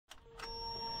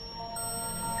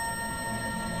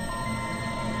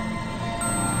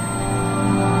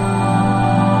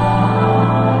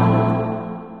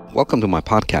Welcome to my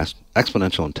podcast,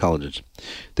 Exponential Intelligence.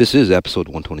 This is episode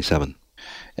 127.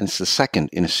 And it's the second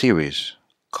in a series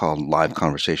called Live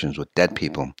Conversations with Dead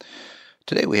People.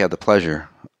 Today we have the pleasure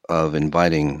of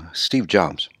inviting Steve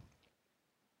Jobs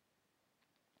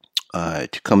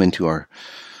to come into our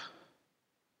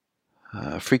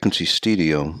frequency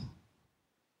studio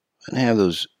and have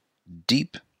those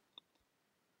deep,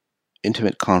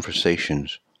 intimate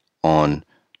conversations on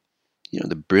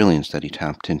the brilliance that he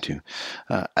tapped into.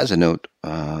 As a note,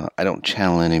 I don't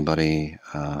channel anybody.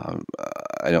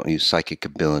 I don't use psychic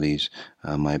abilities.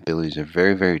 My abilities are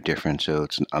very, very different. So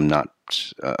I'm not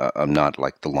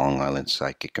like the Long Island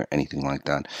psychic or anything like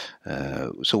that.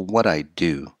 So what I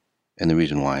do, and the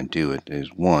reason why I do it is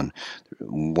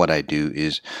what I do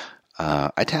is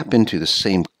I tap into the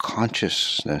same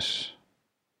consciousness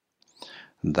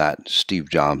that Steve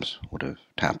Jobs would have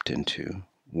tapped into,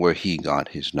 where he got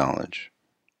his knowledge.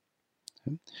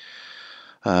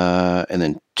 And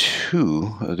then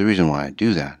two, the reason why I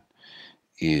do that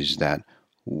is that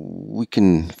we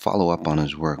can follow up on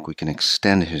his work. We can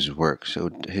extend his work, so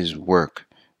his work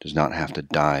does not have to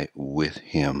die with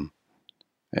him.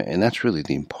 And that's really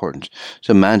the importance.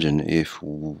 So imagine if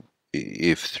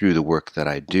through the work that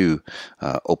I do,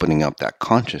 opening up that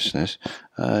consciousness,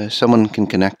 someone can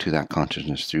connect to that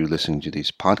consciousness through listening to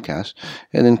these podcasts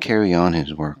and then carry on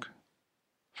his work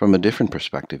from a different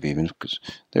perspective, even because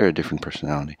they're a different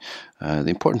personality. The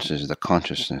importance is the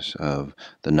consciousness of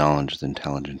the knowledge, the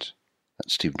intelligence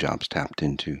that Steve Jobs tapped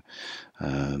into.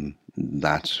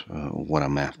 That's what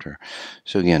I'm after.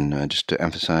 So again, just to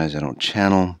emphasize, I don't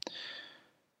channel.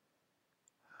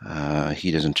 He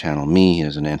doesn't channel me. He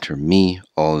doesn't enter me,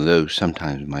 although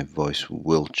sometimes my voice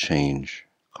will change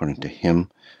according to him.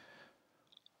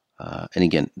 And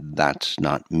again, that's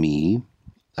not me.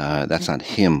 That's not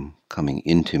him coming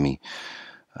into me.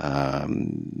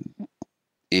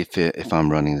 If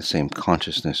I'm running the same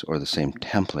consciousness or the same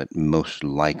template, most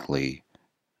likely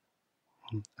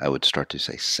I would start to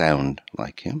say sound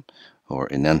like him or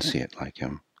enunciate like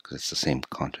him, because it's the same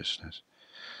consciousness.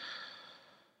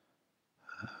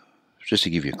 Just to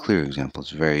give you a clear example,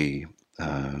 it's very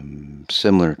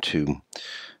similar to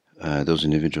those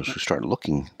individuals who start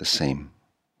looking the same.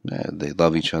 They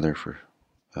love each other for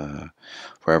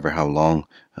forever how long,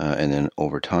 and then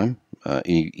over time,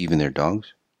 even their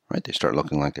dogs, right? They start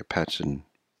looking like their pets and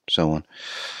so on,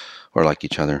 or like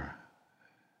each other.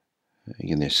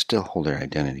 Again, they still hold their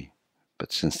identity,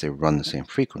 but since they run the same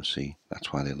frequency,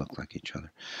 that's why they look like each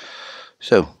other.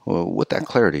 So, with that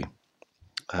clarity,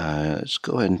 let's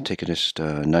go ahead and take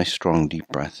a nice, strong, deep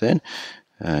breath in,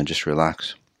 and just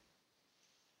relax.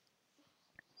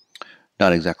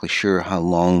 Not exactly sure how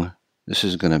long this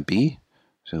is going to be,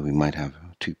 so we might have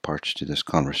two parts to this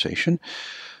conversation.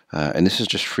 And this is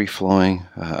just free-flowing.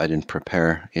 I didn't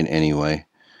prepare in any way.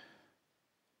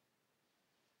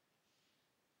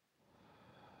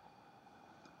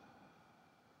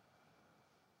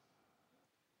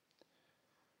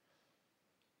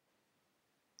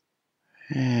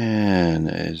 And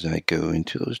as I go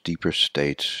into those deeper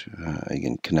states,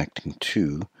 again, connecting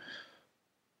to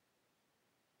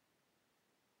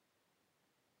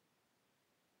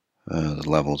the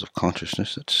levels of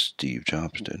consciousness that Steve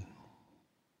Jobs did.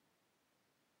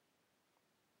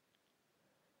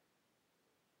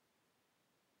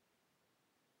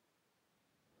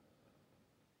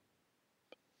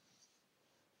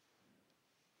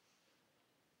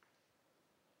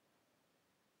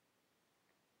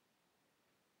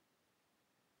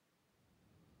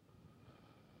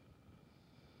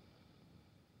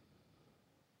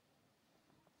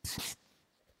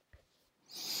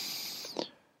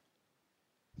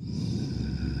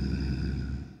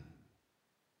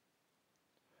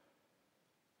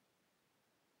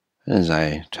 As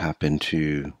I tap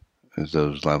into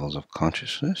those levels of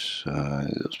consciousness,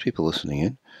 those people listening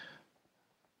in,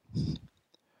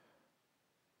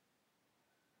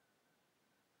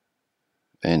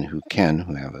 and who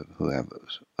have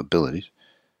abilities,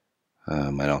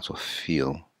 might also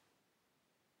feel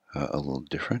a little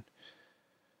different.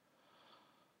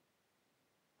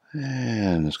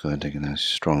 And let's go ahead and take a nice,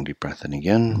 strong, deep breath in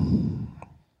again,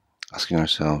 asking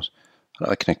ourselves, how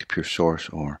do I connect to pure source,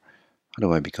 or how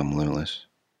do I become limitless?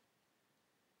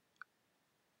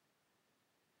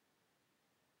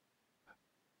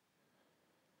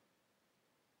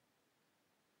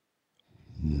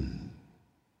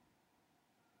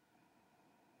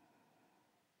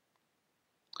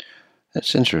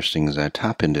 It's interesting as I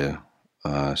tap into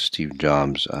Steve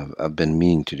Jobs. I've been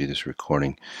meaning to do this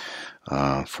recording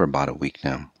for about a week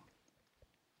now.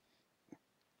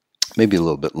 maybe a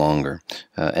little bit longer.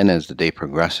 And as the day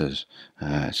progresses,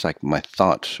 it's like my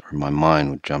thoughts or my mind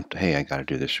would jump to, hey, I got to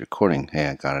do this recording. Hey,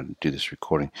 I got to do this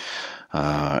recording.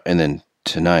 And then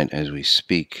tonight, as we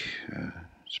speak,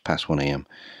 it's past 1 a.m.,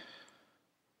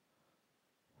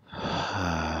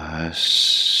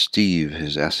 Steve,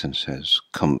 his essence, has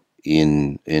come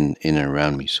in and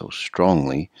around me so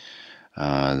strongly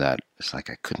that it's like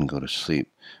I couldn't go to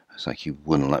sleep. It's like he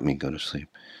wouldn't let me go to sleep.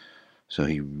 So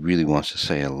he really wants to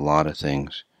say a lot of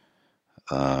things,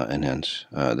 and hence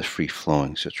the free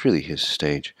flowing. So it's really his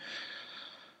stage.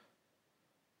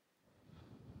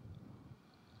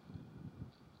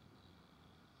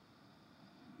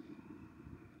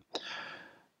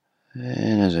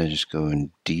 And as I just go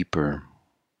in deeper,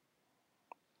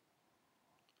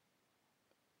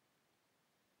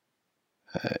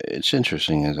 it's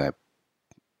interesting as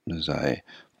I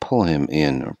pull him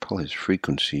in or pull his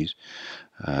frequencies,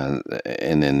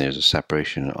 and then there's a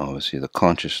separation, obviously, the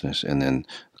consciousness and then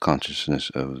the consciousness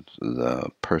of the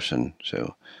person.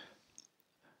 So,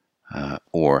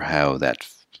 or how that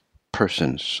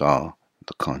person saw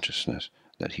the consciousness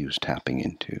that he was tapping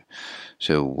into.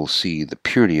 So we'll see the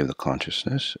purity of the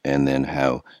consciousness, and then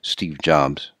how Steve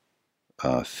Jobs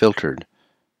filtered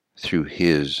through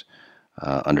his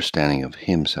understanding of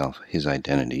himself, his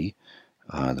identity,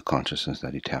 the consciousness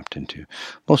that he tapped into.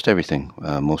 Most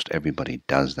everybody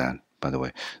does that, by the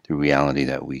way. The reality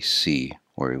that we see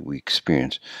or we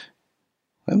experience,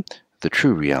 the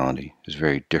true reality is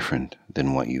very different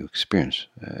than what you experience,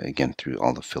 again, through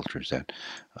all the filters that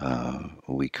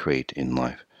we create in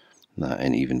life,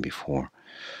 and even before,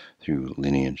 through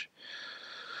lineage.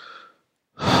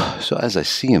 So as I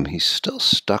see him, he's still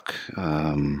stuck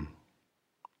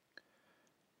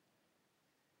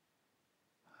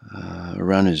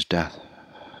around his death.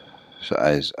 So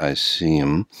as I see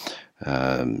him,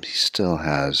 he still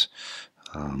has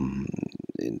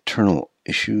internal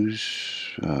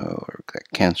issues, or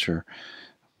cancer,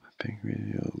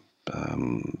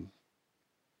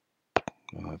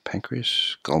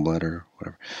 pancreas, gallbladder,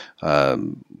 whatever.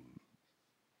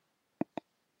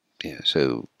 Yeah,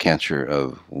 so cancer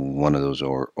of one of those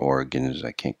organs.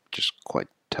 I can't just quite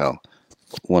tell.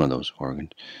 One of those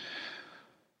organs.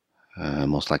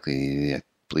 Most likely, I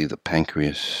believe, the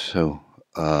pancreas. So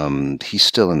he's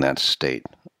still in that state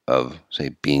of, say,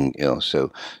 being ill.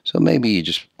 So maybe you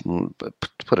just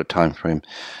put a time frame.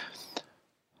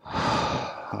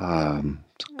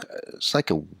 It's like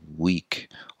a week,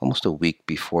 almost a week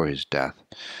before his death.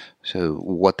 So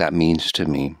what that means to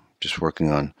me, just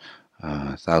working on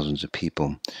thousands of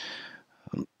people,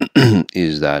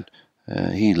 is that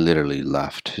he literally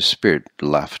left. His spirit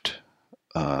left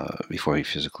before he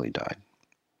physically died,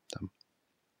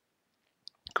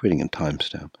 creating a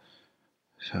timestamp.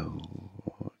 So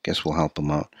I guess we'll help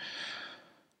him out.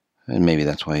 And maybe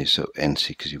that's why he's so antsy,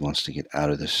 because he wants to get out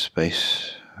of this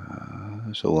space.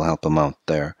 So we'll help him out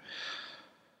there.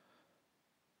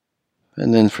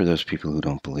 And then for those people who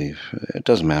don't believe, it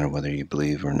doesn't matter whether you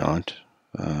believe or not.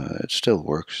 It still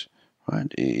works,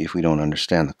 right? If we don't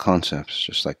understand the concepts,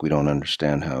 just like we don't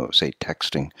understand how, say,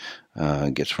 texting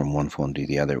gets from one phone to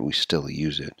the other, we still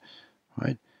use it,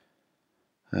 right?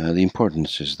 The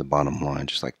importance is the bottom line.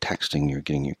 Just like texting, you're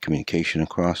getting your communication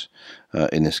across.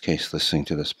 In this case, listening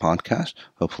to this podcast,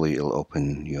 hopefully it'll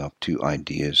open you up to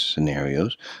ideas,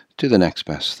 scenarios, to the next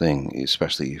best thing,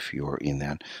 especially if you're in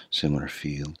that similar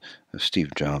field of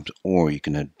Steve Jobs, or you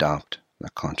can adopt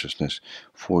that consciousness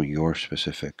for your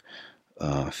specific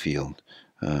field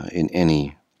in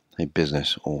any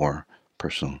business or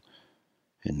personal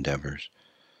endeavors.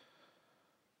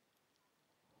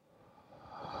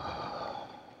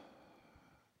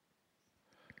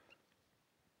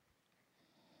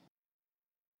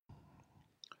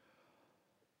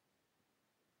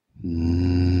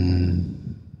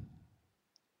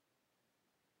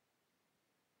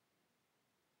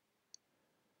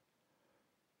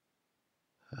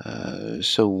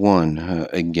 So one,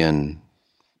 again,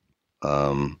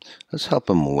 let's help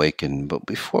him awaken. But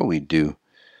before we do,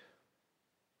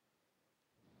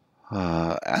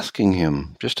 asking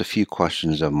him just a few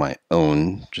questions of my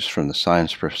own, just from the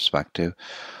science perspective,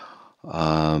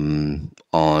 on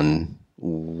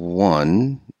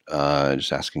one,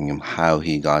 just asking him how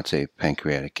he got, say,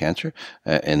 pancreatic cancer,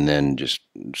 and then just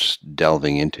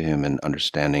delving into him and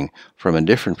understanding from a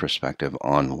different perspective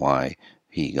on why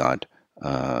he got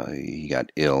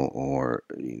ill or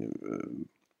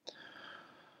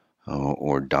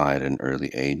died at an early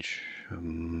age.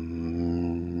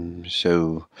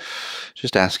 So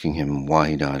just asking him why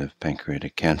he died of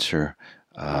pancreatic cancer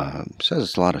says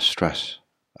it's a lot of stress.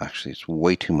 Actually, it's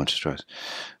way too much stress.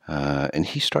 And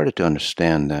he started to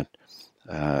understand that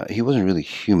he wasn't really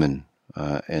human,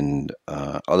 and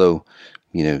although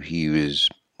he was,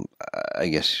 I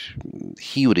guess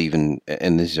he would even,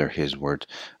 and these are his words,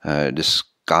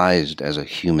 disguised as a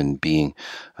human being.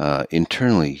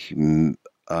 Internally,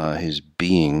 his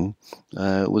being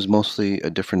was mostly a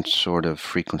different sort of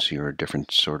frequency or a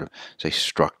different sort of, say,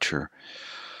 structure.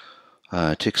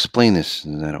 To explain this,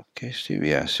 is that okay, Steve?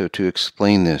 Yeah. So to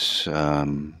explain this,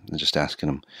 I'm just asking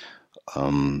him.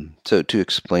 So to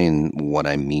explain what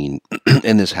I mean,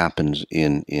 and this happens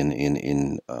in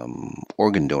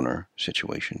organ donor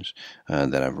situations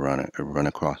that I've run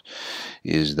across,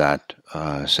 is that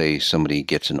say somebody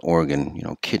gets an organ,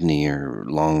 kidney or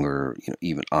lung or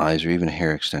even eyes or even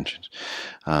hair extensions,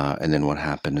 and then what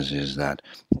happens is that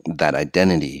that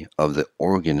identity of the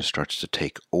organ starts to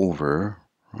take over,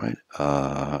 right?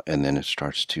 And then it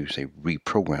starts to, say,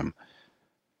 reprogram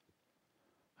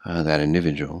that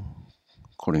individual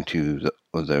according to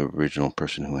the original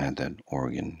person who had that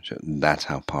organ. So that's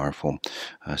how powerful,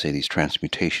 say, these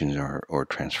transmutations are, or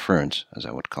transference, as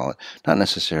I would call it. Not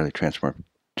necessarily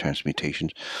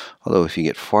transmutations, although if you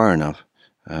get far enough,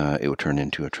 it would turn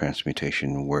into a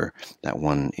transmutation where that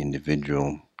one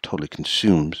individual totally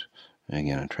consumes,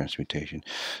 again, a transmutation.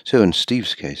 So in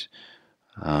Steve's case,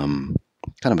 kind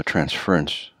of a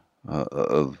transference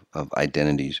of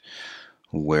identities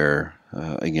where,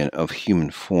 again, of human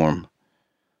form,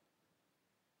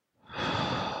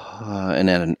 and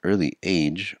at an early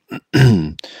age,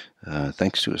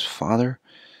 thanks to his father,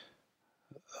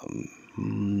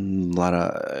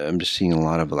 I'm just seeing a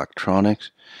lot of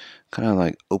electronics kind of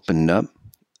like opened up,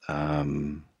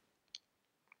 and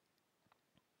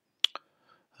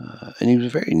he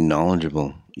was very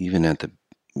knowledgeable even at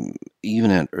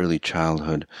early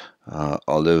childhood.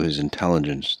 Although his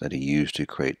intelligence that he used to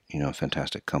create a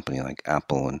fantastic company like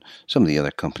Apple and some of the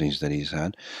other companies that he's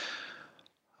had,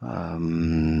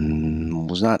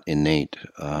 was not innate.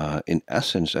 In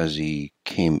essence, as he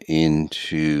came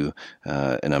into,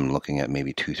 and I'm looking at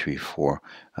maybe 2, 3, 4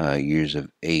 years of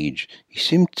age, he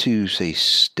seemed to, say,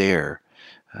 stare.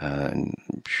 And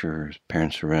I'm sure his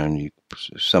parents around you,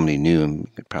 somebody knew him,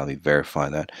 could probably verify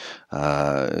that.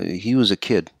 He was a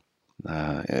kid.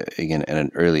 Again, at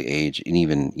an early age, and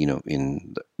even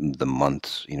in the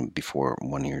months before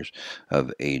 1 years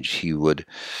of age, he would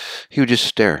just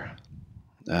stare.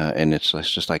 And it's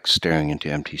just like staring into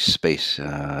empty space.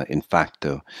 In fact,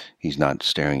 though, he's not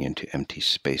staring into empty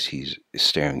space. He's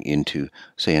staring into,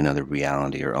 say, another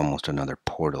reality or almost another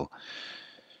portal.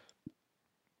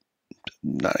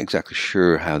 Not exactly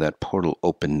sure how that portal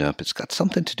opened up. It's got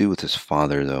something to do with his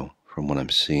father, though, from what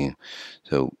I'm seeing.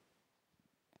 So,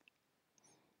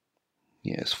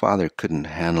 yeah, his father couldn't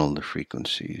handle the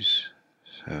frequencies.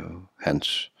 So,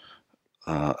 hence,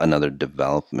 another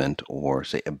development, or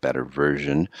say a better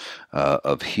version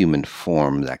of human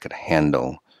form that could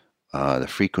handle the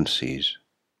frequencies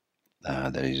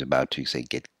that he's about to, say,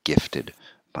 get gifted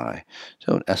by.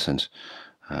 So in essence,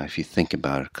 if you think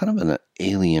about it, kind of an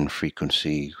alien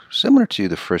frequency, similar to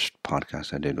the first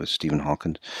podcast I did with Stephen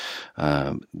Hawkins.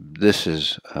 This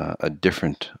is a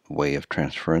different way of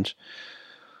transference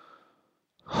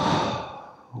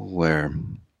where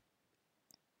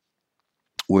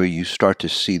you start to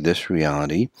see this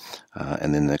reality,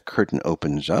 and then the curtain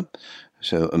opens up.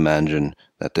 So imagine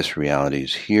that this reality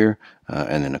is here,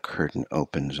 and then a curtain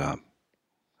opens up.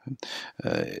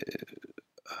 Yeah.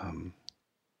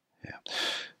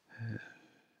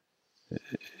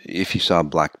 If you saw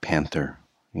Black Panther,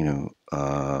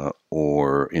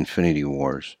 or Infinity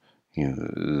Wars,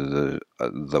 the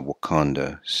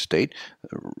Wakanda state,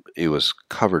 it was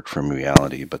covered from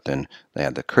reality, but then they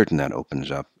had the curtain that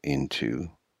opens up into,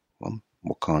 well,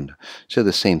 Wakanda. So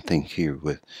the same thing here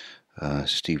with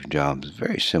Steve Jobs,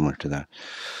 very similar to that.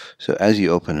 So as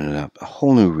you open it up, a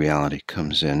whole new reality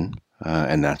comes in,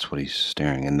 and that's what he's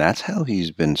staring. And that's how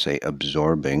he's been, say,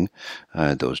 absorbing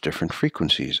those different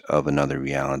frequencies of another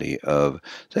reality, of,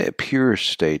 say, a pure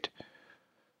state.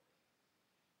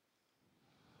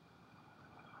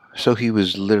 So he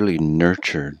was literally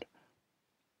nurtured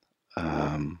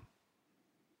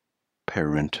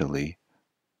parentally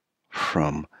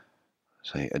from,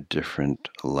 say, a different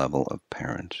level of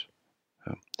parents.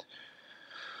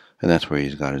 And that's where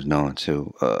he's got his knowledge.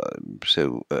 So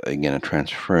again, a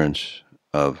transference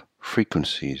of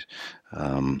frequencies,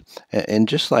 and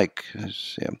just like,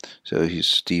 so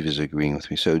Steve is agreeing with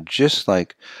me. So just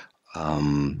like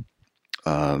the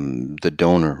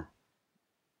donor,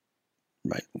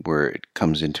 right, where it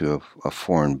comes into a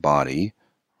foreign body,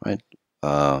 right,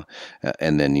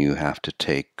 and then you have to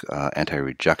take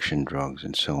anti-rejection drugs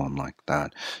and so on like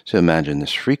that. So imagine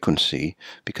this frequency,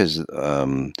 because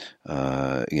in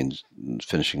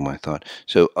finishing my thought,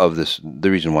 so of this,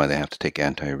 the reason why they have to take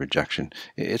anti-rejection,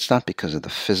 it's not because of the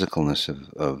physicalness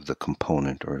of the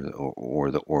component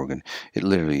or the organ. It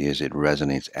literally is, it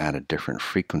resonates at a different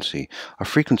frequency, a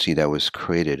frequency that was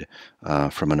created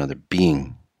from another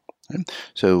being.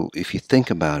 So if you think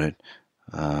about it,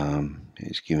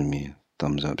 he's giving me a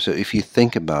thumbs up. So if you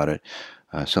think about it,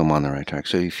 so I'm on the right track.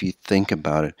 So if you think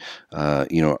about it,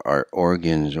 our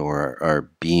organs or our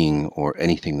being or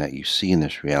anything that you see in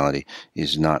this reality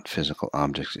is not physical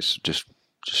objects. It's just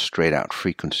straight out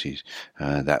frequencies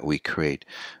that we create.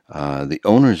 The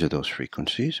owners of those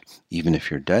frequencies, even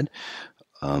if you're dead,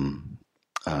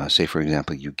 say for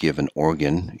example, you give an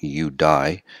organ, you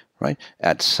die, right?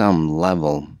 At some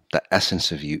level, the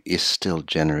essence of you is still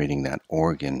generating that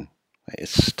organ.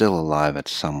 It's still alive at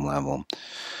some level.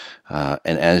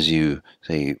 And as you,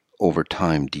 say, over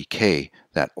time decay,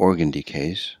 that organ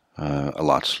decays a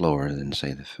lot slower than,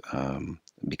 say,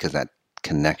 because that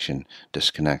connection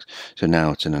disconnects. So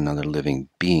now it's in another living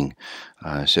being.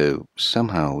 So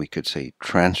somehow we could, say,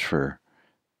 transfer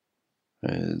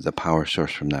the power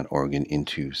source from that organ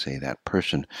into, say, that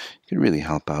person. It could really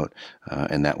help out,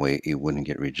 and that way it wouldn't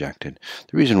get rejected.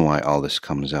 The reason why all this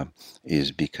comes up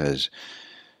is because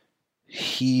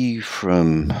he,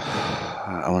 from,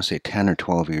 I want to say 10 or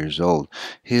 12 years old,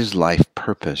 his life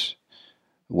purpose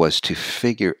was to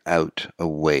figure out a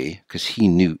way, because he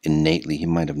knew innately, he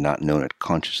might have not known it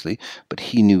consciously, but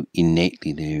he knew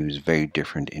innately that he was very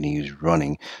different, and he was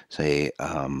running, say,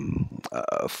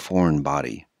 a foreign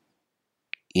body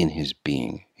in his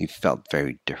being. He felt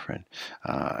very different.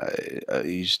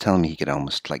 He's telling me he could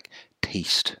almost like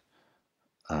taste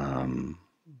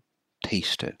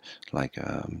it, like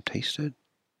taste it.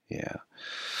 Yeah.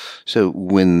 So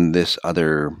when this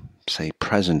other, say,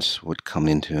 presence would come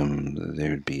into him, there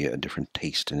would be a different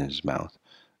taste in his mouth,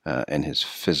 and his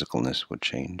physicalness would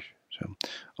change. So,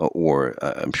 or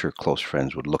I'm sure close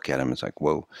friends would look at him. It's like,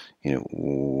 whoa,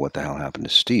 what the hell happened to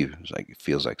Steve? It's like, it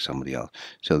feels like somebody else.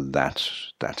 So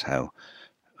that's how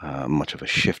much of a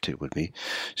shift it would be.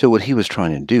 So what he was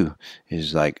trying to do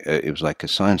is like, it was like a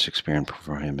science experiment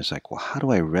for him. It's like, well, how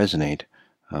do I resonate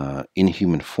in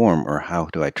human form, or how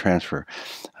do I transfer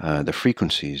the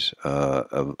frequencies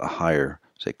of a higher,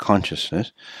 say,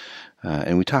 consciousness?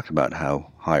 And we talked about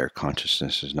how higher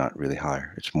consciousness is not really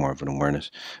higher. It's more of an awareness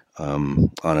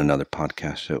on another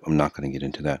podcast, so I'm not going to get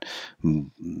into that.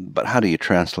 But how do you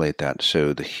translate that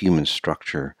so the human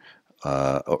structure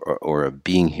or a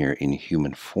being here in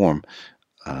human form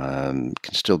can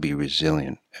still be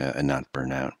resilient and not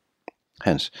burn out?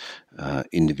 Hence,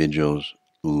 individuals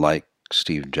like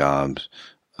Steve Jobs,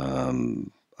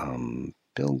 Bill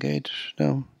Gates,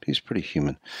 no, he's pretty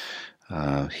human.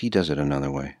 He does it another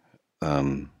way.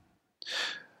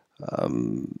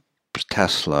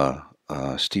 Tesla,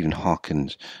 Stephen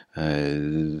Hawking,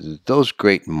 those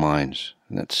great minds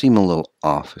that seem a little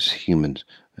off as humans.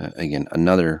 Again,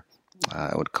 another,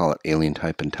 I would call it alien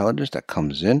type intelligence that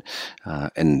comes in,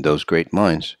 and those great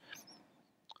minds,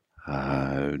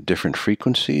 different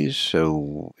frequencies,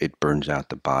 so it burns out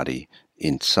the body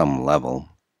in some level,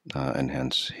 and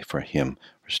hence for him,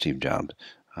 for Steve Jobs,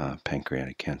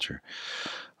 pancreatic cancer.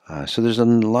 So there's a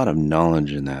lot of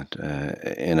knowledge in that,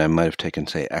 and I might have taken,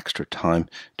 say, extra time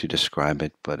to describe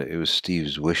it, but it was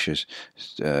Steve's wishes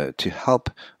to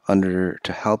help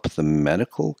the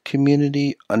medical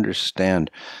community understand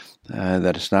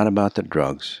that it's not about the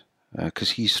drugs,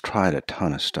 because he's tried a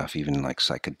ton of stuff, even like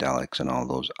psychedelics and all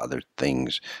those other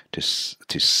things to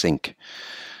sync.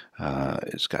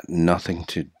 It's got nothing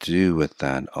to do with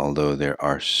that, although there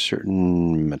are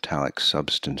certain metallic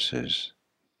substances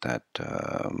that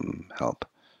help.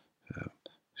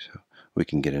 So we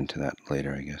can get into that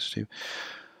later, I guess, too.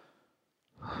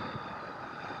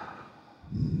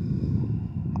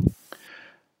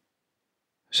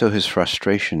 So his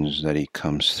frustrations that he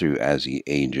comes through as he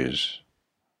ages,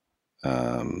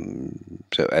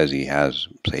 so as he has,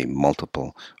 say,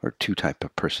 multiple or two type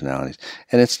of personalities,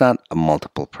 and it's not a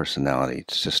multiple personality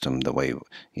system the way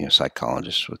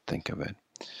psychologists would think of it.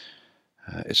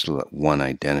 It's one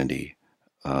identity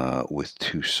with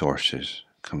two sources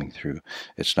coming through.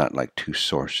 It's not like two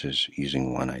sources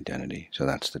using one identity. So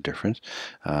that's the difference.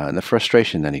 And the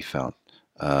frustration that he felt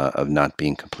of not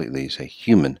being completely, say,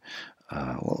 human,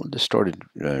 distorted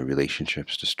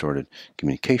relationships, distorted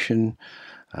communication.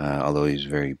 Although he's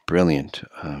very brilliant,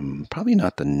 probably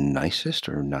not the nicest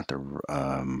or not the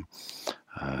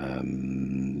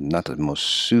most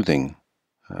soothing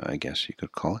I guess you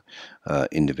could call it,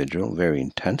 individual, very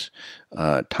intense.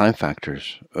 Time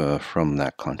factors from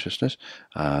that consciousness,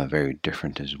 very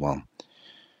different as well.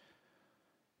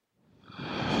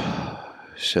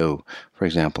 So, for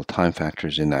example, time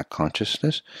factors in that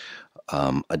consciousness,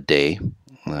 a day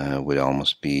would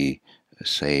almost be,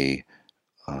 say,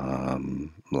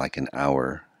 like an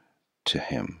hour to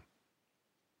him.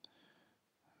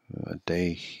 A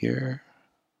day here.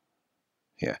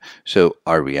 Yeah. So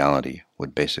our reality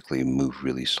would basically move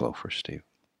really slow for Steve.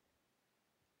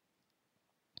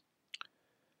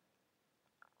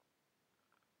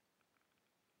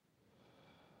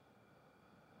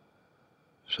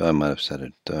 So I might have said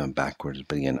it backwards,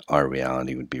 but again, our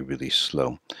reality would be really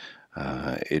slow.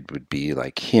 It would be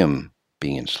like him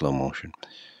being in slow motion.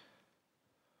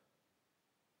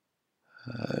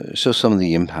 So some of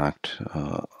the impact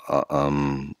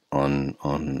on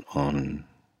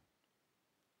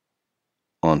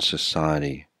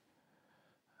society.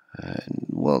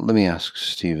 Well, let me ask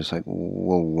Steve. It's like,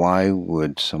 well, why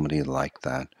would somebody like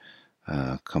that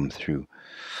come through?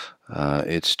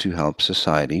 It's to help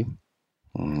society.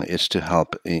 It's to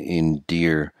help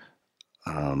endear.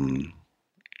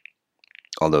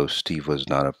 Although Steve was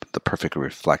not the perfect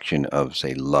reflection of,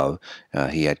 say, love,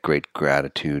 he had great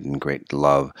gratitude and great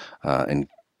love and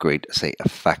great, say,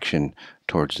 affection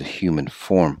towards the human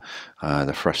form.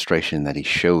 The frustration that he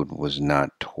showed was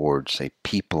not towards, say,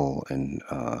 people and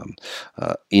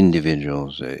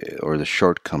individuals or the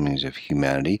shortcomings of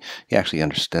humanity. He actually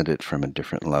understood it from a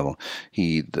different level.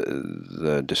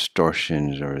 The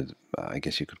distortions, or I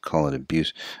guess you could call it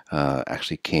abuse,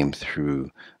 actually came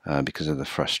through because of the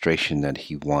frustration that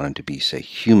he wanted to be, say,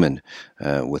 human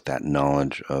with that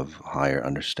knowledge of higher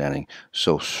understanding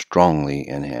so strongly.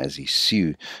 And as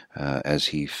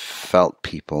he felt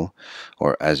people,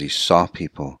 or as he saw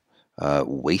people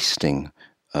wasting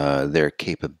their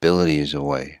capabilities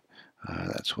away,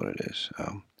 that's what it is.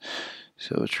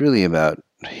 So it's really about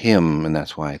him, and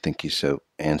that's why I think he's so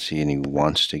antsy and he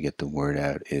wants to get the word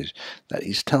out, is that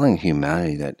he's telling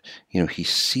humanity that, he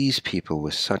sees people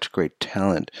with such great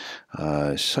talent,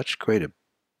 such great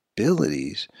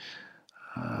abilities,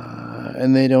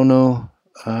 and they don't know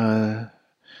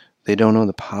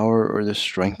the power or the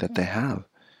strength that they have.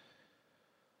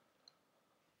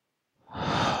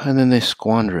 And then they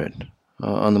squander it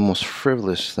on the most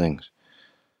frivolous things.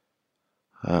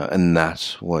 And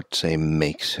that's what, say,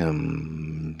 makes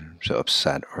him so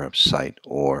upset or uptight,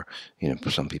 or,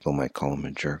 some people might call him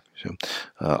a jerk. So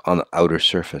on the outer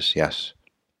surface, yes,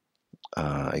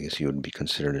 I guess he would be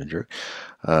considered a jerk.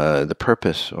 The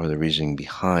purpose or the reasoning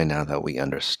behind, now that we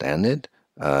understand it,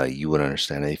 you would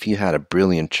understand it. If you had a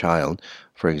brilliant child,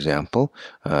 for example,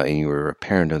 and you were a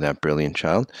parent of that brilliant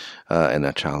child, and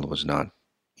that child was not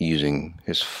using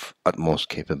his utmost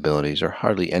capabilities or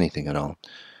hardly anything at all,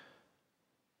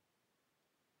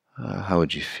 how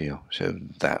would you feel? So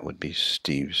that would be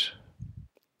Steve's.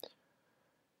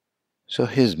 So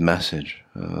his message,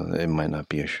 it might not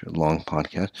be a long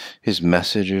podcast, his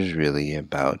message is really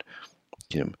about,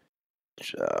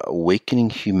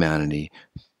 awakening humanity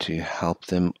to help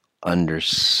them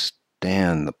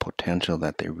understand the potential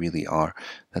that they really are,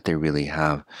 that they really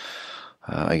have.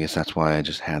 I guess that's why I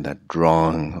just had that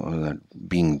drawing, or that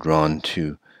being drawn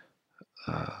to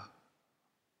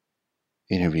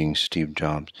interviewing Steve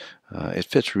Jobs. It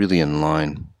fits really in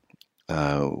line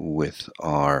with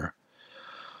our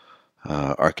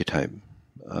archetype,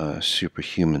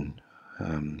 superhuman.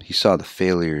 He saw the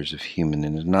failures of human,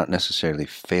 and not necessarily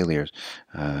failures,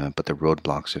 but the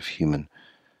roadblocks of humans.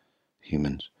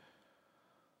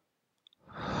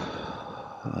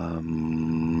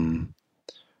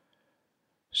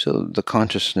 So the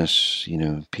consciousness,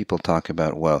 people talk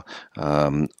about, well,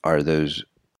 are those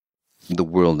the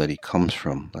world that he comes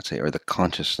from, let's say, or the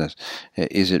consciousness,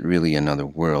 is it really another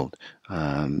world?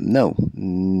 No,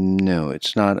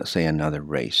 it's not, say, another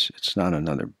race. It's not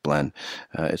another blend.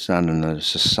 It's not another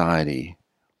society.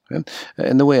 Okay?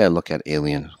 And the way I look at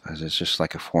aliens, because it's just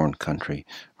like a foreign country,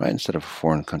 right? Instead of a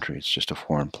foreign country, it's just a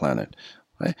foreign planet.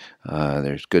 Right?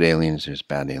 There's good aliens, there's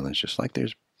bad aliens, just like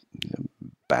there's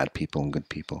bad people and good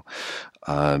people.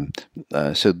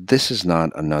 So this is not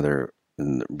another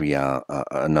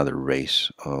another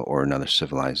race or another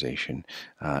civilization.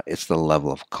 It's the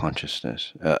level of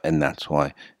consciousness, and that's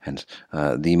why, hence,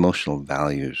 the emotional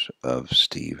values of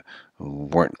Steve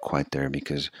weren't quite there,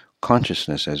 because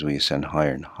consciousness, as we ascend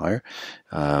higher and higher,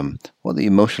 well, the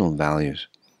emotional values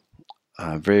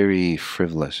are very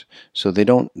frivolous, so they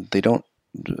don't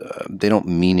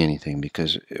mean anything,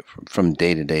 because from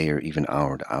day to day, or even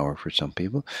hour to hour for some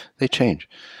people, they change.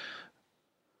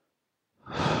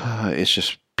 It's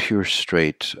just pure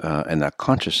straight, and that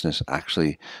consciousness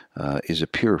actually is a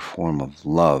pure form of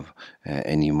love.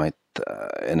 And you might,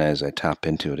 and as I tap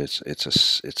into it, it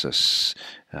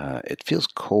feels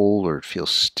cold, or it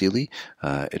feels steely.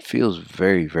 It feels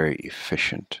very, very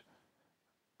efficient.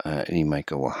 And you might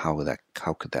go, well, how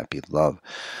could that be love?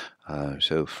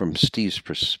 So from Steve's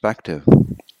perspective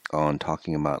on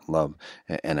talking about love,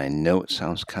 and I know it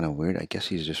sounds kind of weird. I guess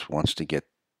he just wants to get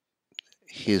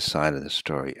his side of the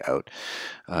story out,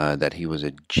 that he was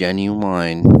a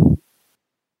genuine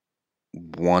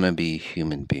wannabe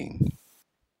human being.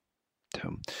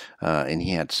 And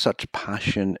he had such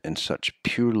passion and such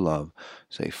pure love,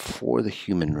 say, for the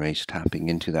human race, tapping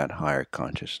into that higher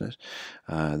consciousness,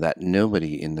 that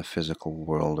nobody in the physical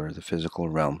world or the physical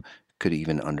realm could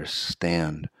even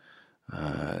understand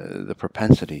the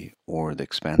propensity or the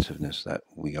expansiveness that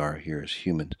we are here as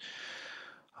humans.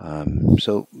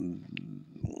 So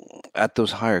at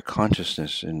those higher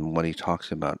consciousness, and what he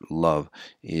talks about love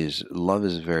is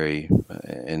very,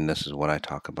 and this is what I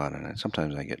talk about, and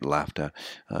sometimes I get laughed at,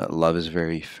 love is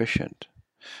very efficient.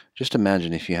 Just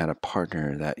imagine if you had a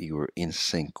partner that you were in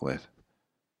sync with.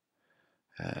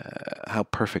 How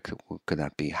perfect could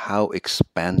that be? How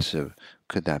expansive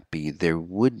could that be? There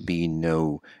would be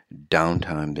no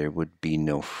downtime. There would be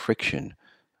no friction.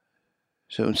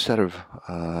 So instead of,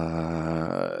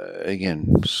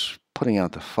 again, putting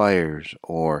out the fires,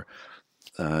 or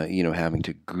having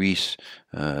to grease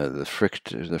the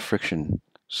friction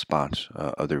spots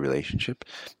of the relationship,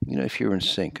 if you're in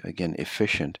sync, again,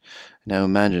 efficient. Now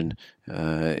imagine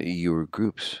you were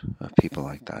groups of people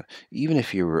like that. Even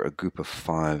if you were a group of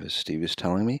 5, as Steve is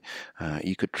telling me,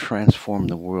 you could transform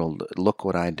the world. Look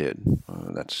what I did.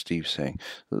 That's Steve saying.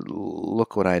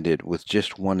 Look what I did with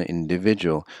just one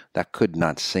individual that could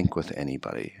not sync with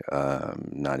anybody,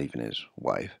 not even his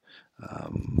wife,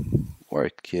 or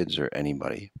kids, or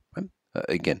anybody.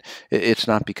 Again, it's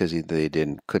not because they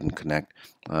couldn't connect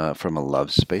from a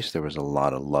love space. There was a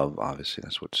lot of love, obviously.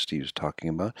 That's what Steve's talking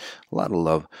about. A lot of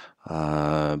love.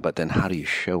 But then how do you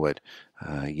show it?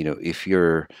 If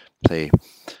you're, say,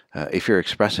 if you're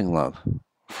expressing love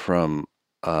from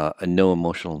a no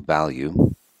emotional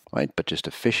value, right, but just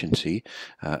efficiency,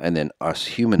 and then us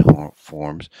human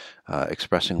forms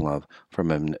expressing love from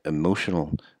an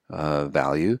emotional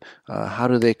value, how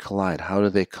do they collide? How do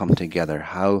they come together?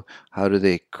 How do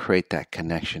they create that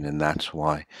connection? And that's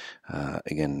why,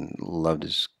 again, loved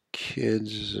as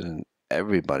kids and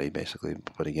everybody, basically,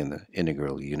 but again, the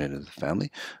integral unit of the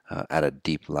family at a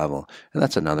deep level. And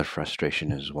that's another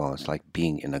frustration as well. It's like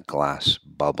being in a glass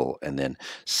bubble and then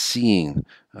seeing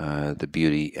the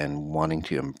beauty and wanting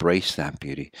to embrace that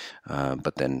beauty,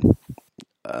 but then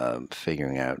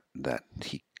figuring out that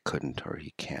he couldn't or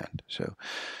he can't. So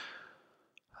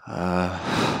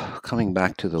coming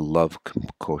back to the love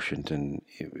quotient, and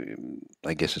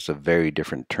I guess it's a very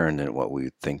different turn than what we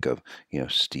would think of,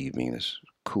 Steve being this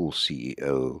cool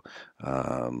CEO,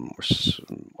 or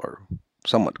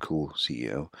somewhat cool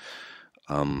CEO,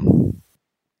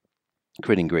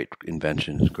 creating great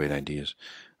inventions, great ideas,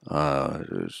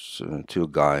 to a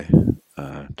guy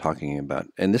talking about,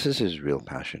 and this is his real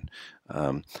passion,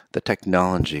 the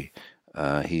technology.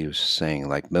 He was saying,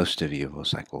 like most of you,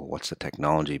 was like, well, what's the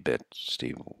technology bit,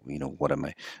 Steve? What am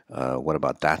I? What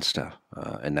about that stuff?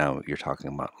 And now you're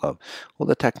talking about love. Well,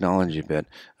 the technology bit,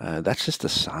 that's just a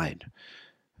side.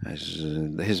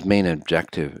 His main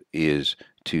objective is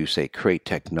to, say, create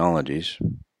technologies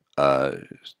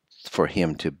for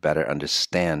him to better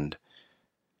understand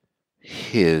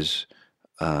his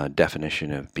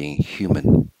definition of being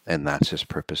human, and that's his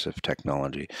purpose of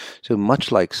technology. So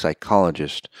much like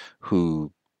psychologists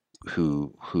who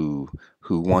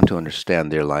want to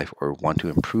understand their life or want to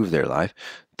improve their life,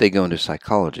 they go into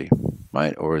psychology,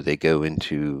 right? Or they go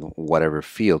into whatever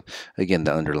field. Again,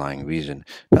 the underlying reason,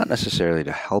 not necessarily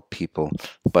to help people,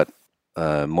 but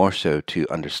more so to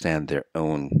understand their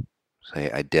own, say,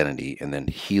 identity and then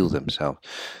heal themselves.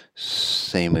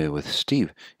 Same way with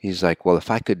Steve. He's like, well,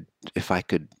 if I could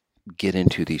get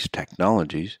into these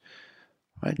technologies,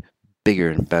 right,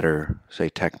 bigger and better, say,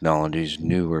 technologies,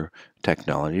 newer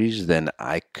technologies, then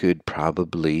I could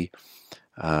probably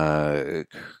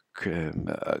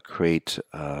create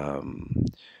a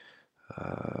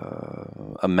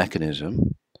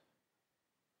mechanism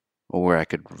where I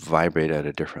could vibrate at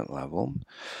a different level,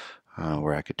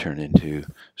 where I could turn into,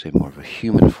 say, more of a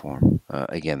human form.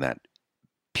 Again, that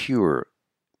pure,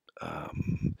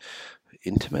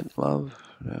 intimate love,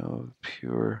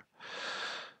 pure.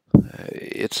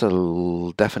 It's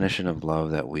a definition of love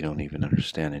that we don't even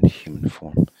understand in human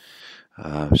form.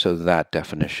 So that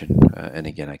definition, and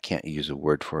again, I can't use a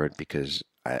word for it because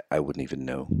I wouldn't even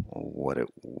know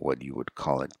what you would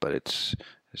call it, but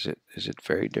is it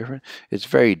very different? It's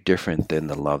very different than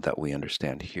the love that we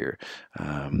understand here.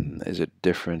 Is it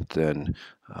different than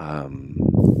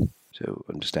so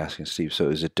I'm just asking Steve. So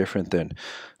is it different than,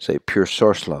 say, pure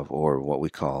source love, or what we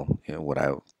call, what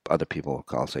other people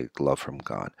call, say, love from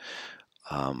God?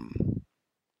 Um,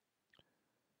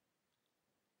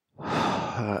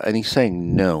 and he's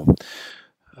saying no.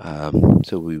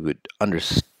 So we would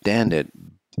understand it,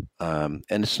 and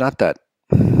it's not that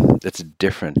it's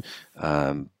different,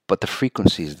 but the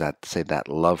frequencies that, say, that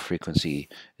love frequency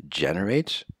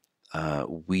generates,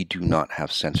 we do not have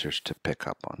sensors to pick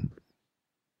up on.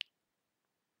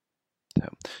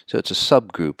 So it's a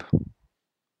subgroup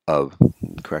of,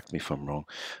 correct me if I'm wrong,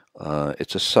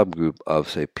 it's a subgroup of,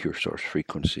 say, pure source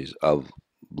frequencies of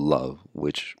love,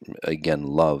 which, again,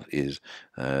 love is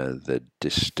the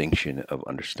distinction of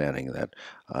understanding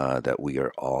that we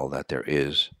are all that there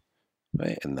is,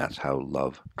 right? And that's how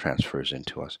love transfers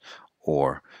into us,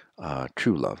 or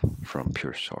true love from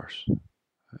pure source.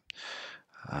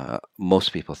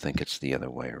 Most people think it's the other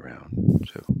way around.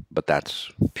 So, but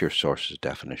that's pure source's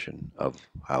definition of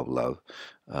how love,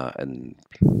 and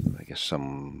I guess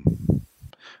some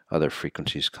other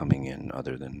frequencies coming in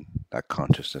other than that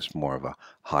consciousness, more of a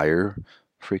higher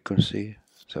frequency.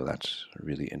 So that's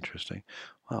really interesting.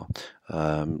 Wow.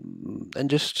 And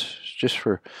just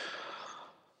for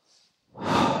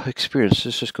experience,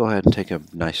 let's just go ahead and take a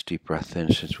nice deep breath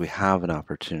in, since we have an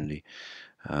opportunity.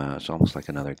 It's almost like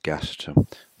another guest,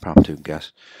 impromptu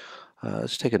guest.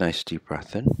 Let's take a nice deep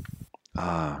breath in.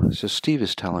 So Steve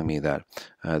is telling me that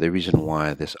the reason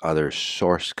why this other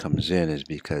source comes in is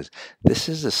because this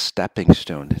is a stepping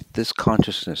stone. This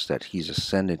consciousness that he's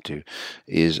ascended to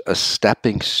is a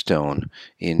stepping stone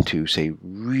into, say,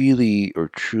 really or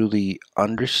truly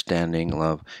understanding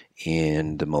love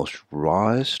in the most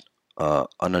rawest,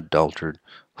 unadulterated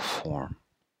form.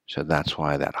 So that's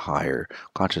why that higher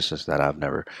consciousness that I've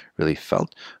never really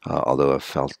felt, although I've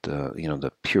felt,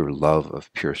 the pure love of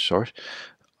pure source,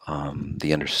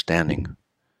 the understanding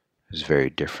is very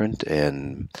different,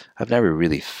 and I've never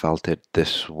really felt it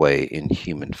this way in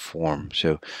human form.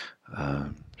 So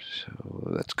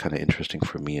that's kind of interesting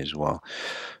for me as well.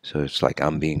 So it's like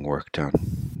I'm being worked on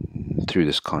through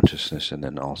this consciousness, and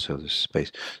then also this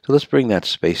space. So let's bring that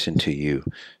space into you.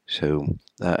 So,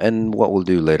 and what we'll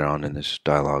do later on in this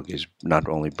dialogue is not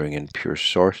only bring in pure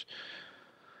source,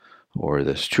 or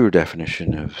this true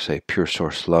definition of, say, pure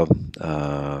source love,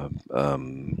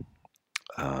 and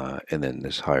then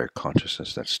this higher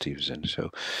consciousness that Steve's in. So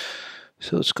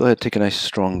let's go ahead and take a nice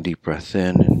strong deep breath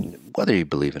in, and whether you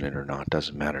believe in it or not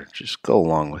doesn't matter. Just go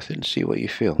along with it and see what you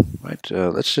feel. Right?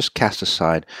 Let's just cast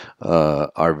aside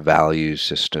our value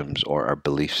systems or our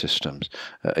belief systems.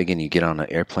 Again, you get on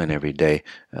an airplane every day,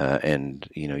 and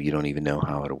you don't even know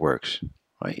how it works.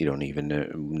 Right? You don't even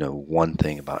know one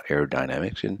thing about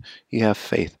aerodynamics, and you have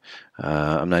faith.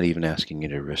 I'm not even asking you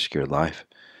to risk your life.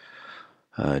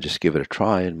 Just give it a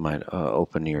try. It might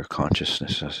open your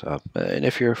consciousness up. And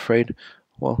if you're afraid,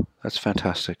 well, that's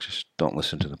fantastic. Just don't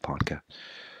listen to the podcast.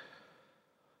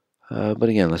 But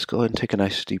again, let's go ahead and take a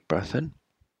nice deep breath in.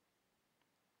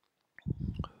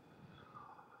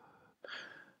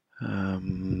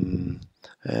 And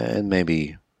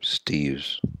maybe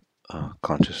Steve's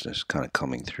consciousness kind of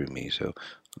coming through me. So,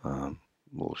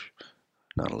 well,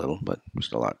 not a little, but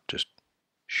just a lot, just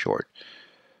short.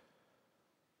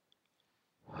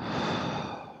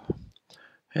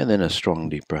 And then a strong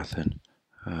deep breath in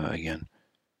again.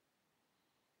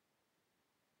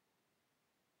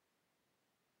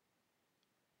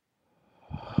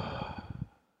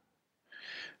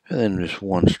 And then just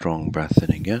one strong breath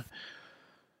in again.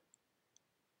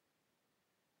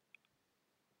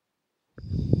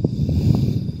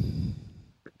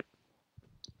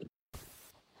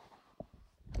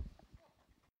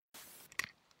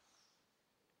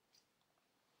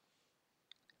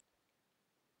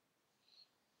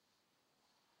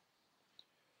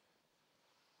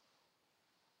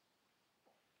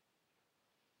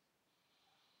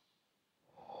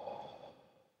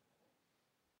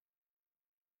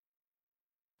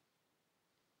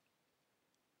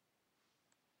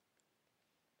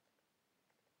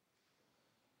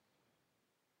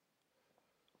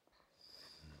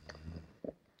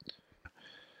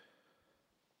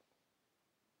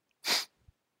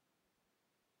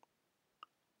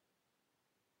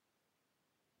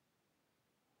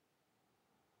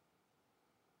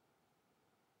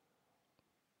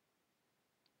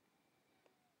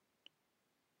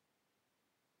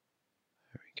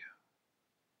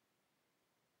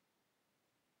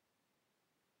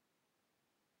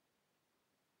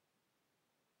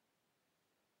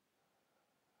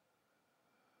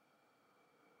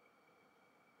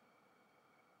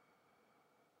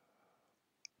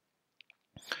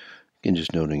 Again,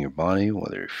 just noting your body,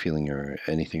 whether you're feeling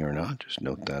anything or not, just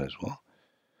note that as well.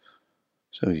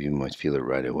 Some of you might feel it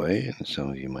right away, and some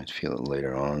of you might feel it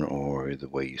later on, or the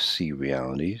way you see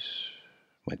realities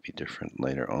might be different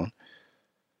later on.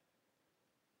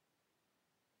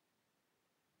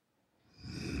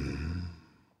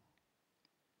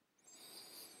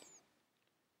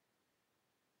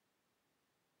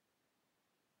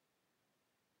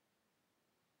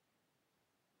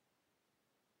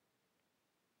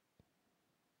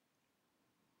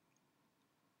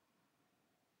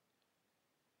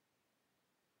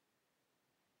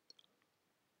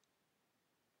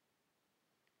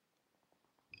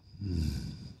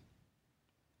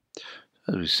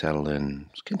 As we settle in,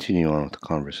 let's continue on with the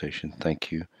conversation.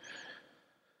 Thank you.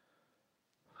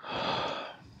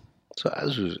 So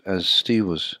as Steve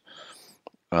was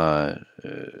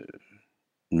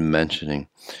mentioning,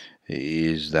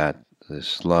 is that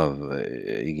this love,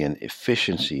 again,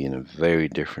 efficiency in a very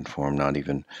different form, not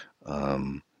even,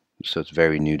 so it's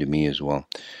very new to me as well.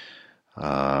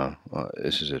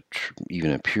 This is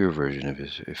even a pure version of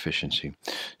his efficiency.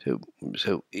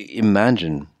 So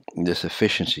imagine this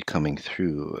efficiency coming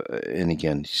through. And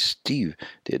again, Steve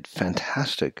did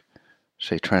fantastic,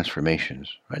 say, transformations,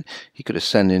 right? He could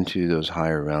ascend into those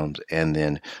higher realms and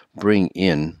then bring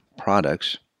in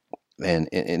products. And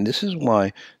this is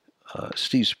why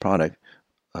Steve's product,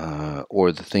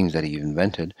 or the things that he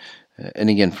invented, and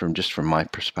again, from my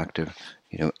perspective,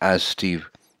 as Steve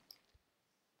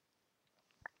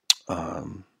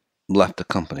left the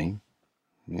company,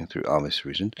 through obvious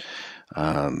reasons,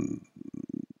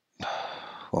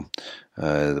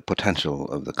 the potential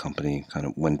of the company kind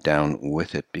of went down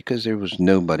with it, because there was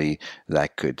nobody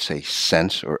that could, say,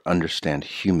 sense or understand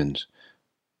humans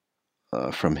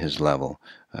from his level.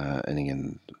 And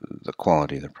again, the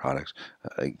quality of the products.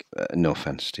 No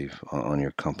offense, Steve, on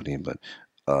your company, but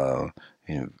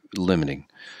limiting.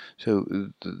 So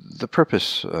the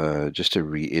purpose, just to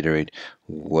reiterate,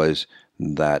 was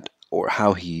that, or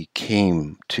how he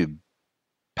came to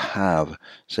have,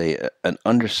 say, an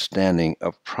understanding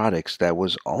of products that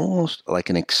was almost like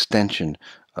an extension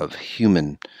of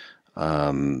human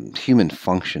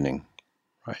functioning,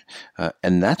 right?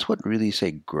 And that's what really,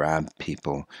 say, grabbed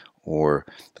people or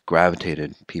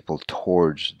gravitated people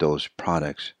towards those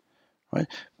products, right?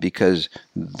 Because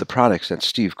the products that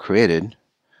Steve created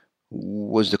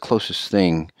was the closest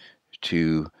thing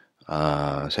to,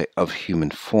 say, of human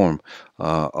form,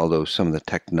 although some of the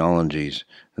technologies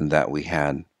that we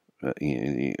had,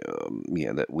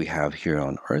 that we have here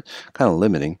on Earth, kind of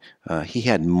limiting. He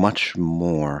had much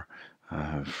more,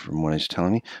 from what he's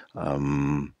telling me,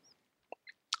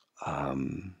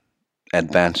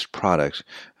 advanced products,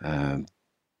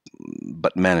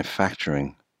 but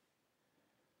manufacturing,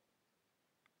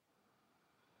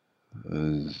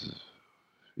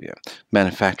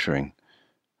 manufacturing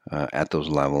at those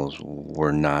levels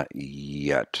were not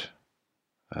yet,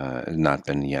 not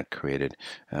been yet created.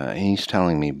 And he's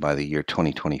telling me by the year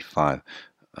 2025,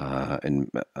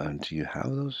 and do you have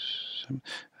those?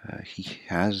 He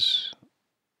has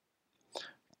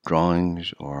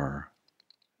drawings or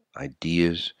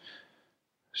ideas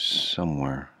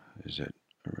somewhere. Is it?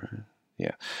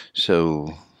 Yeah.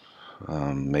 So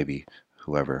maybe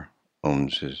whoever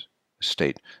owns his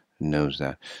estate knows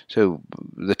that. So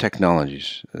the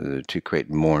technologies to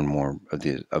create more and more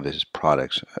of his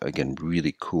products, again,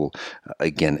 really cool.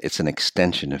 Again, it's an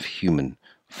extension of human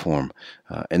form,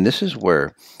 and this is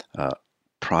where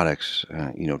products,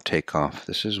 take off.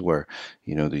 This is where,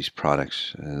 these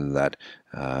products that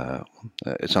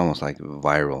it's almost like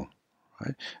viral,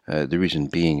 right? The reason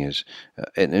being is,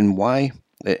 and why,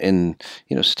 and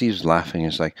Steve's laughing.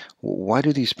 Is like, why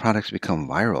do these products become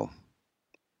viral?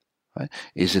 Right?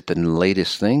 Is it the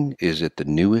latest thing? Is it the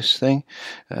newest thing?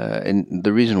 And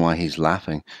the reason why he's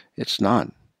laughing, it's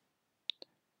not.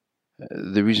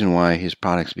 The reason why his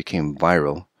products became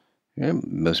viral,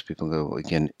 most people go,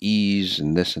 again, ease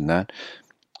and this and that.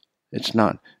 It's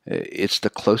not. It's the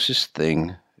closest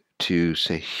thing to,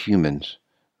 say, humans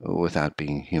without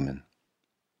being human.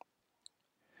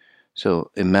 So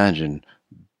imagine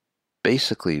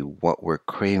basically what we're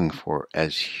craving for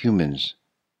as humans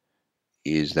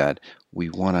is that we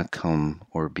want to come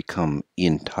or become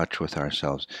in touch with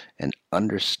ourselves and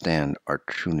understand our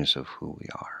trueness of who we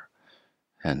are.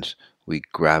 Hence, we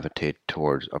gravitate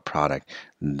towards a product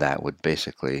that would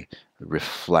basically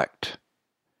reflect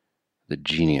the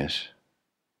genius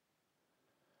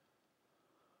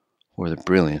or the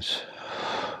brilliance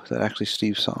that actually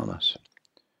Steve saw in us.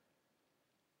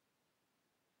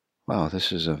 Wow,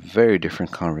 this is a very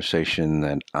different conversation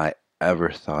than I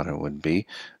ever thought it would be.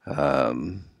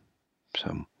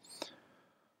 So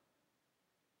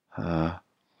Uh,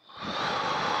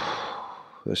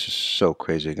 this is so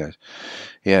crazy, guys.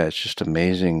 Yeah, it's just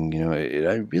amazing.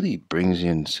 It really brings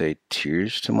in, say,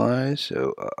 tears to my eyes.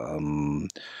 So,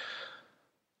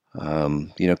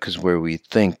 because where we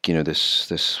think,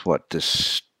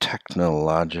 this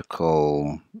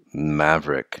technological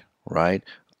maverick, right?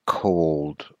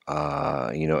 Cold,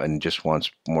 and just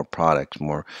wants more products,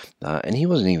 more, and he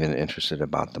wasn't even interested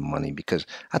about the money because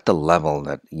at the level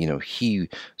that, he,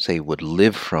 say, would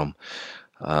live from,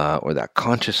 or that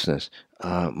consciousness,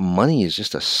 money is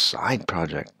just a side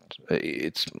project.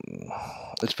 It's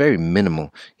very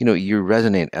minimal. You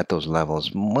resonate at those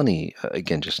levels. Money,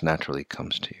 again, just naturally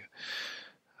comes to you.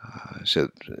 So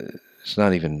it's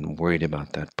not even worried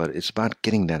about that, but it's about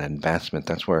getting that advancement.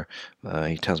 That's where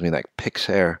he tells me like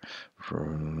Pixar,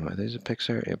 from I think it's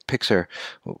Pixar, yeah, Pixar,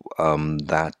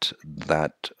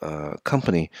 that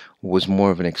company was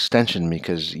more of an extension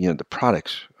because the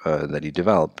products that he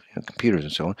developed, computers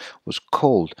and so on, was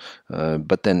cold,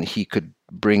 but then he could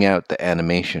bring out the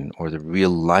animation or the real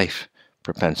life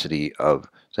propensity of,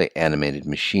 say, animated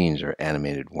machines or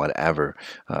animated whatever,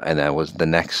 and that was the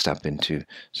next step into,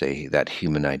 say, that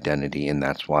human identity. And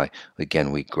that's why,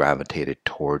 again, we gravitated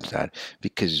towards that,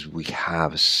 because we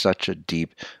have such a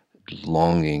deep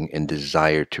longing and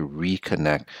desire to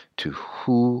reconnect to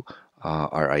who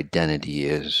our identity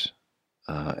is.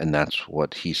 And that's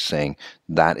what he's saying.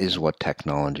 That is what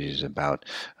technology is about.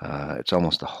 It's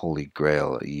almost a holy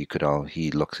grail.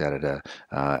 He looks at it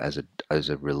as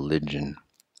a religion,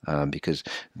 because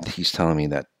he's telling me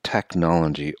that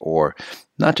technology, or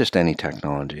not just any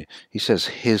technology, he says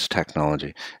his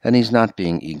technology, and he's not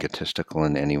being egotistical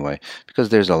in any way, because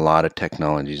there's a lot of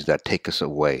technologies that take us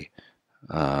away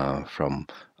from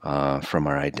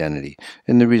our identity.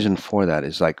 And the reason for that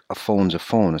is, like, a phone's a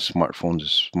phone, a smartphone's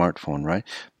a smartphone, right?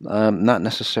 Not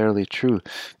necessarily true,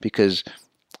 because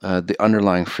the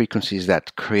underlying frequencies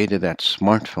that created that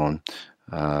smartphone,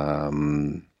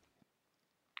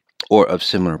 or of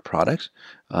similar products,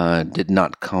 did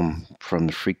not come from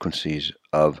the frequencies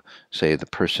of, say, the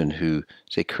person who,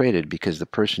 say, created, because the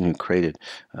person who created,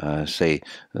 say,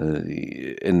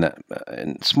 and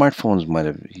smartphones might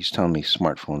have, he's telling me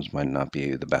smartphones might not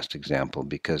be the best example,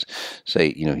 because,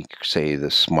 say, say the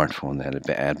smartphone,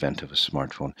 the advent of a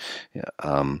smartphone, yeah,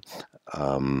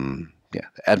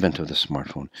 the advent of the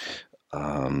smartphone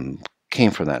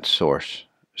came from that source.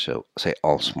 So, say,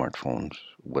 all smartphones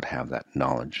would have that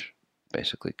knowledge,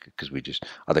 basically, because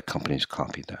other companies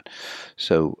copied that.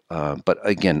 So, but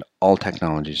again, all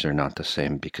technologies are not the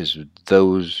same, because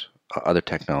those other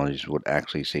technologies would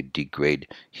actually, say, degrade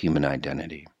human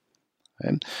identity.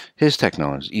 And his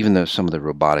technology, even though some of the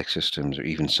robotic systems or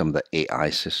even some of the AI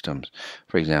systems,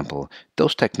 for example,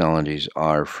 those technologies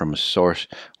are from a source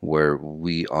where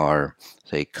we are,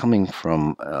 say, coming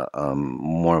from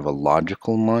more of a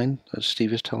logical mind, as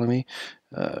Steve is telling me,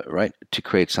 right, to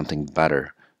create something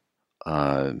better.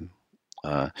 Uh,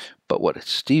 but what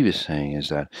Steve is saying is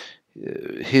that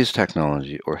his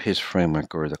technology, or his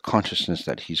framework, or the consciousness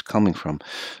that he's coming from,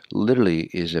 literally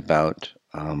is about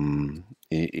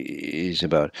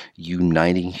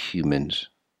uniting humans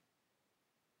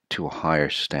to a higher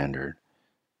standard.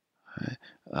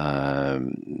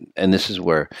 And this is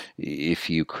where, if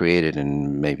you create it,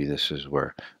 and maybe this is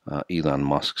where Elon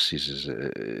Musk sees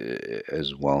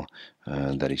as well,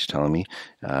 that he's telling me,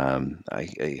 I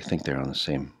think they're on the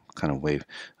same kind of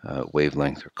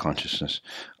wavelength or consciousness.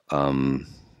 Well,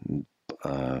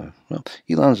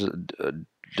 Elon's a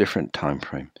different time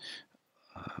frame,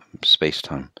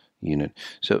 space-time unit.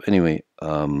 So anyway,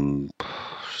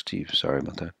 Steve, sorry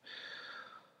about that.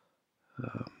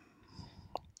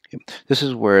 This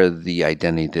is where the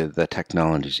identity, the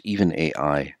technologies, even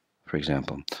AI, for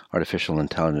example, artificial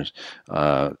intelligence,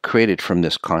 created from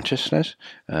this consciousness,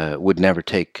 would never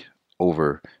take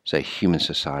over, say, human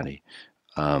society.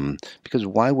 Because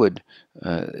why would,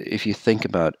 if you think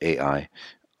about AI,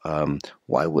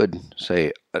 why would,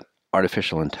 say,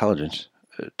 artificial intelligence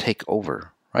take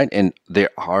over, right? And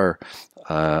there are,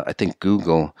 I think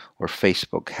Google or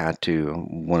Facebook had to,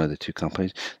 one of the two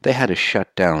companies, they had to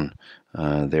shut down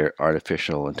their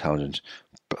artificial intelligence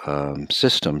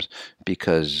systems,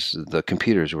 because the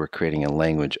computers were creating a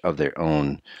language of their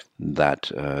own that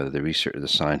the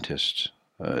scientists,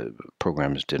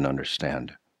 programs didn't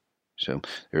understand. So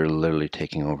they're literally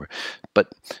taking over.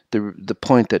 But the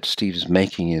point that Steve's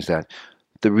making is that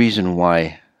the reason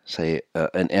why, say,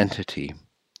 an entity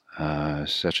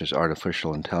such as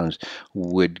artificial intelligence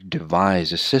would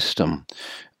devise a system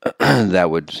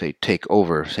that would, say, take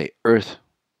over, say, Earth,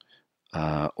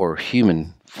 or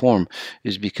human form,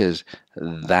 is because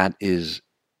that is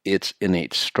its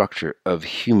innate structure of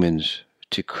humans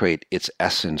to create its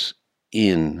essence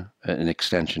in an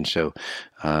extension. So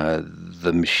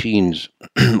the machines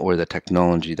or the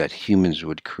technology that humans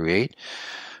would create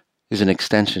is an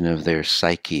extension of their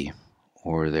psyche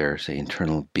or their, say,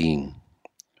 internal being.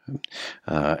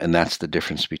 And that's the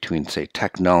difference between, say,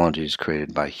 technologies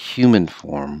created by human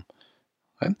form,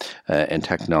 right? And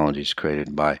technologies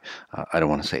created by, I don't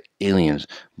want to say aliens,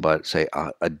 but say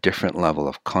a different level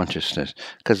of consciousness.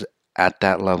 Because at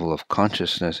that level of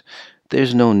consciousness,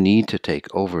 there's no need to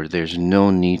take over. There's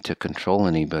no need to control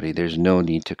anybody. There's no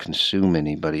need to consume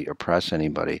anybody, oppress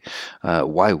anybody.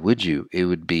 Why would you? It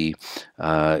would be,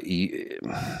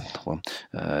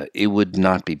 it would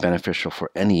not be beneficial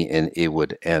for any, and it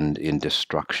would end in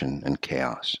destruction and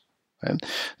chaos. Right?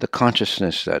 The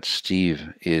consciousness that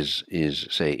Steve is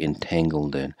say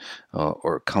entangled in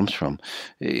or comes from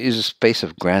is a space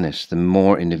of grandness. The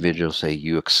more individuals say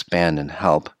you expand and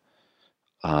help,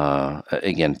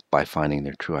 again by finding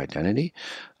their true identity,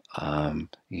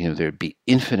 there'd be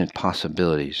infinite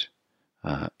possibilities.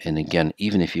 And again,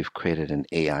 even if you've created an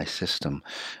AI system,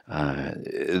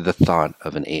 the thought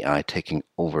of an AI taking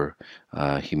over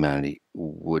humanity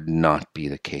would not be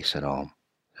the case at all.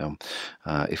 So,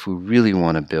 if we really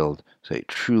want to build, say,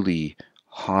 truly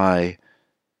high,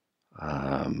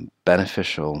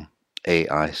 beneficial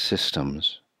AI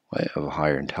systems, right, of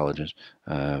higher intelligence,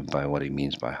 by what he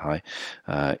means by high,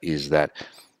 is that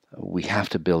we have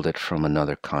to build it from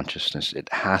another consciousness. It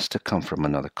has to come from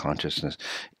another consciousness,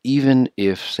 even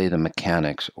if, say, the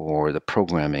mechanics or the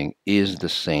programming is the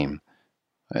same.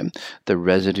 Right? The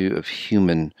residue of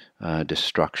human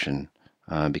destruction,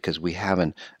 because we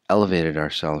haven't elevated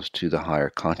ourselves to the higher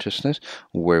consciousness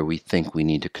where we think we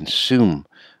need to consume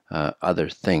other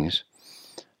things.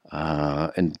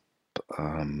 And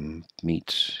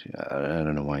meats, I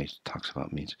don't know why he talks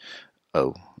about meats.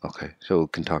 Oh, okay. So we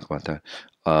can talk about that.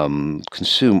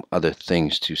 Consume other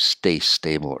things to stay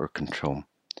stable or control.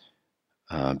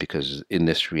 Because in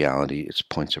this reality, it's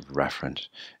points of reference,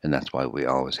 and that's why we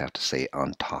always have to stay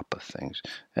on top of things,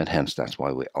 and hence that's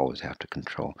why we always have to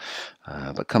control.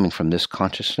 But coming from this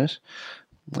consciousness,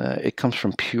 it comes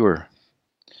from pure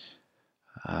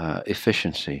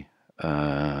efficiency,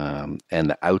 and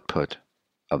the output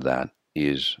of that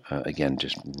is, again,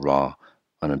 just raw,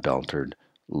 unadulterated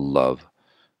love,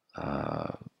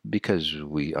 because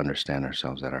we understand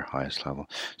ourselves at our highest level.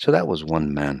 So that was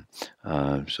one man.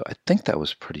 So I think that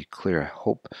was pretty clear. I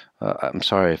hope. I'm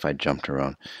sorry if I jumped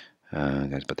around,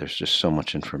 guys, but there's just so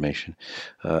much information.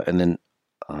 And then,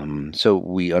 so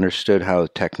we understood how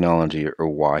technology, or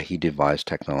why he devised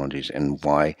technologies, and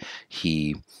why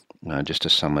he, just to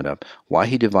sum it up, why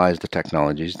he devised the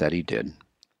technologies that he did.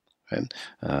 Right?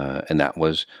 And that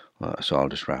was, so I'll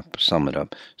just sum it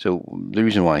up. So the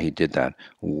reason why he did that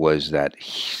was that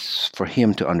for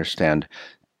him to understand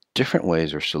different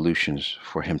ways or solutions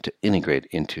for him to integrate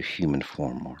into human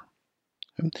form more.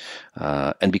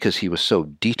 And because he was so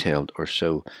detailed, or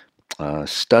so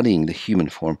studying the human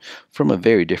form from a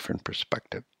very different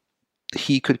perspective,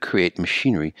 he could create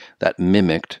machinery that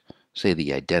mimicked, say,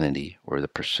 the identity or the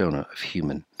persona of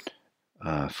human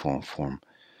form.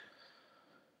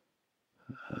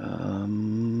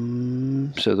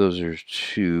 So those are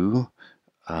two,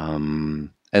 and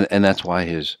that's why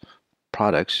his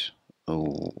products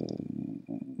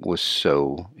was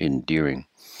so endearing,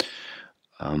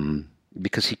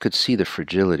 because he could see the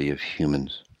fragility of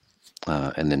humans,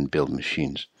 and then build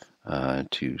machines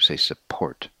to, say,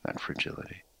 support that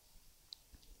fragility.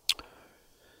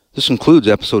 This concludes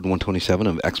episode 127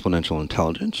 of Exponential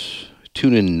Intelligence.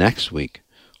 Tune in next week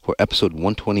for episode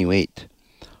 128.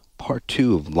 Part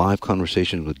 2 of live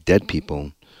conversations with dead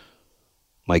people.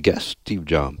 My guest, Steve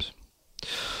Jobs.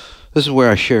 This is where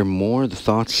I share more of the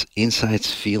thoughts,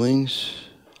 insights, feelings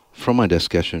from my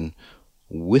discussion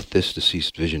with this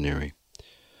deceased visionary.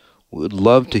 We would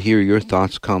love to hear your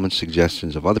thoughts, comments,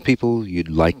 suggestions of other people you'd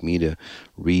like me to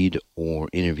read or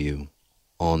interview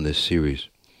on this series.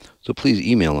 So please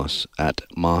email us at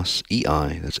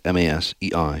masei, that's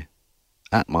MASEI,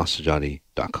 at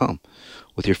massajati.com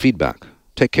with your feedback.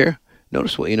 Take care,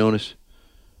 notice what you notice,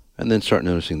 and then start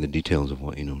noticing the details of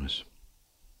what you notice.